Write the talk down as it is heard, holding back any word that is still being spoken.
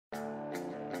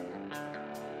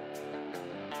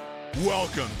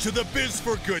Welcome to the Biz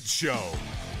for Good Show,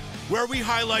 where we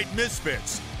highlight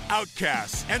misfits,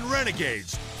 outcasts, and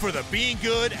renegades for the being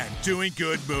good and doing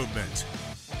good movement.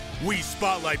 We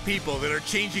spotlight people that are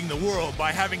changing the world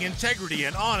by having integrity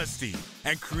and honesty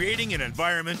and creating an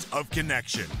environment of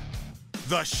connection,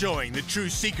 thus showing the true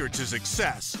secret to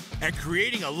success and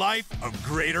creating a life of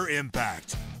greater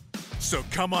impact. So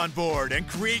come on board and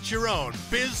create your own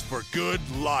Biz for Good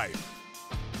life.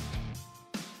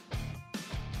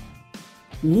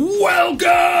 Welcome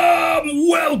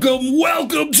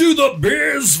to the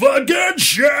Biz for Good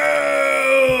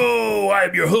Show.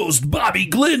 I'm your host, Bobby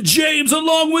Glenn James,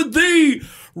 along with the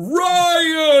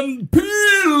Ryan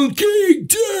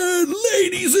Pilkington.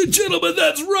 Ladies and gentlemen,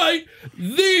 that's right,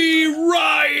 the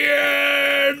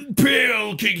Ryan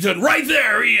Pilkington. Right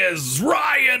there he is,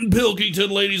 Ryan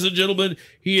Pilkington, ladies and gentlemen.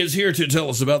 He is here to tell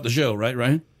us about the show, right,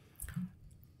 Ryan?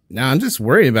 No, I'm just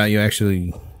worried about you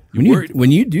actually.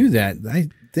 When you do that, I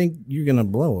think you're gonna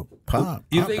blow a pop.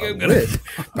 You think I'm gonna?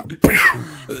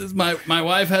 My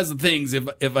wife has the things.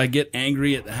 If I get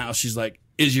angry at the house, she's like,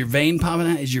 "Is your vein popping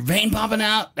out? Is your vein popping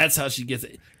out?" That's how she gets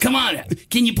it. Come on,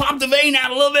 can you pop the vein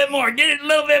out a little bit more? Get it a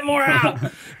little bit more out.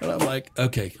 And I'm like,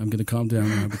 okay, I'm gonna calm down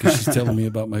now because she's telling me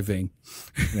about my vein.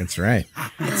 That's right.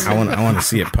 I want to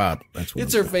see it pop. That's what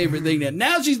it's her favorite thing.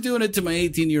 Now she's doing it to my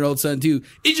 18-year-old son too.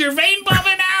 Is your vein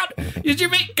popping out? Is your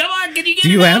vein? Come on, can you get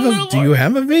it out a little more? Do you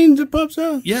have a vein that pops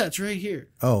out? Yeah, it's right here.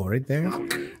 Oh, right there.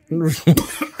 Okay, don't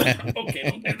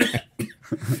do that.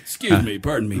 Excuse me,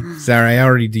 pardon me. Sorry, I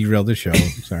already derailed the show.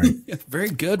 Sorry. Very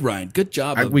good, Ryan. Good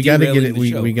job. We got to get it.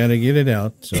 We got to get it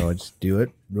out. So let's do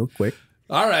it real quick.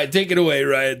 All right, take it away,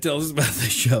 Ryan. Tell us about the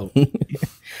show.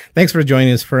 Thanks for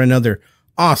joining us for another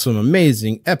awesome,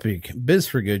 amazing, epic Biz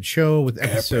for Good show with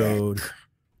episode. Epic.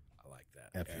 I like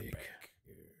that. Epic.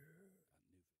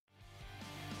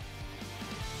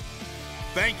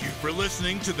 Thank you for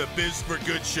listening to the Biz for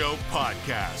Good Show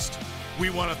podcast. We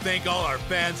want to thank all our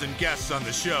fans and guests on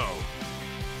the show.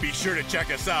 Be sure to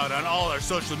check us out on all our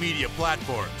social media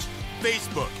platforms,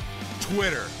 Facebook,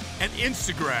 Twitter, and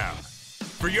Instagram.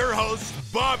 For your hosts,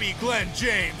 Bobby Glenn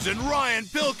James and Ryan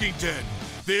Pilkington,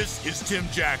 this is Tim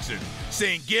Jackson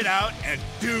saying get out and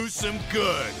do some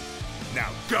good. Now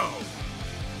go.